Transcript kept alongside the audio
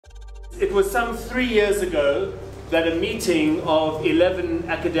It was some 3 years ago that a meeting of 11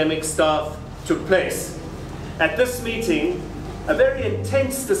 academic staff took place. At this meeting, a very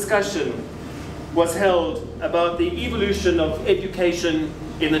intense discussion was held about the evolution of education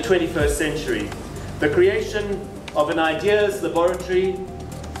in the 21st century, the creation of an ideas laboratory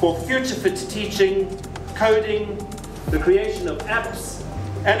for future-fit teaching, coding, the creation of apps,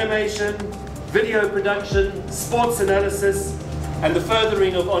 animation, video production, sports analysis, and the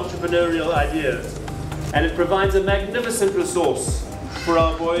furthering of entrepreneurial ideas. And it provides a magnificent resource for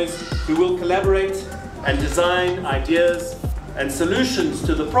our boys who will collaborate and design ideas and solutions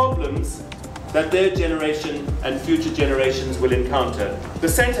to the problems that their generation and future generations will encounter. The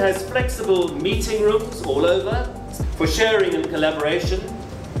centre has flexible meeting rooms all over for sharing and collaboration,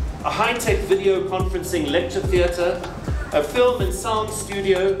 a high-tech video conferencing lecture theatre, a film and sound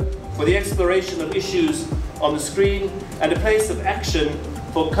studio for the exploration of issues on the screen, and a place of action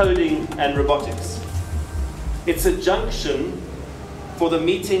for coding and robotics. It's a junction for the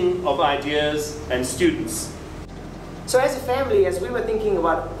meeting of ideas and students. So as a family, as we were thinking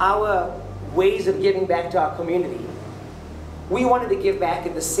about our ways of giving back to our community, we wanted to give back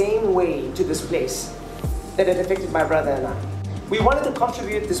in the same way to this place that had affected my brother and I. We wanted to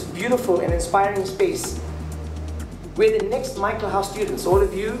contribute this beautiful and inspiring space where the next Michaelhouse students, all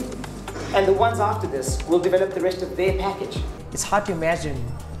of you, and the ones after this, will develop the rest of their package. It's hard to imagine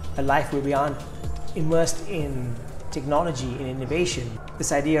a life where we aren't immersed in technology and innovation.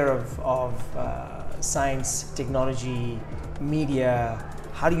 This idea of science, technology, media,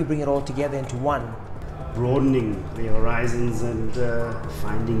 how do you bring it all together into one? Broadening their horizons and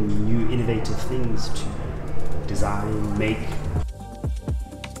finding new innovative things to design, make.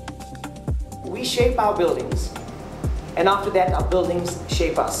 We shape our buildings, and after that our buildings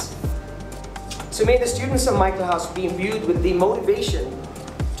shape us. So may the students of Michaelhouse be imbued with the motivation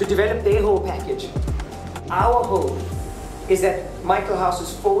to develop their whole package. Our hope is that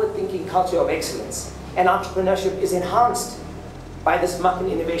Michaelhouse's forward-thinking culture of excellence and entrepreneurship is enhanced by this Makan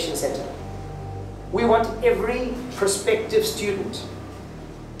Innovation Centre. We want every prospective student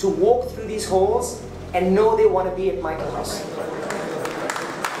to walk through these halls and know they want to be at Michaelhouse.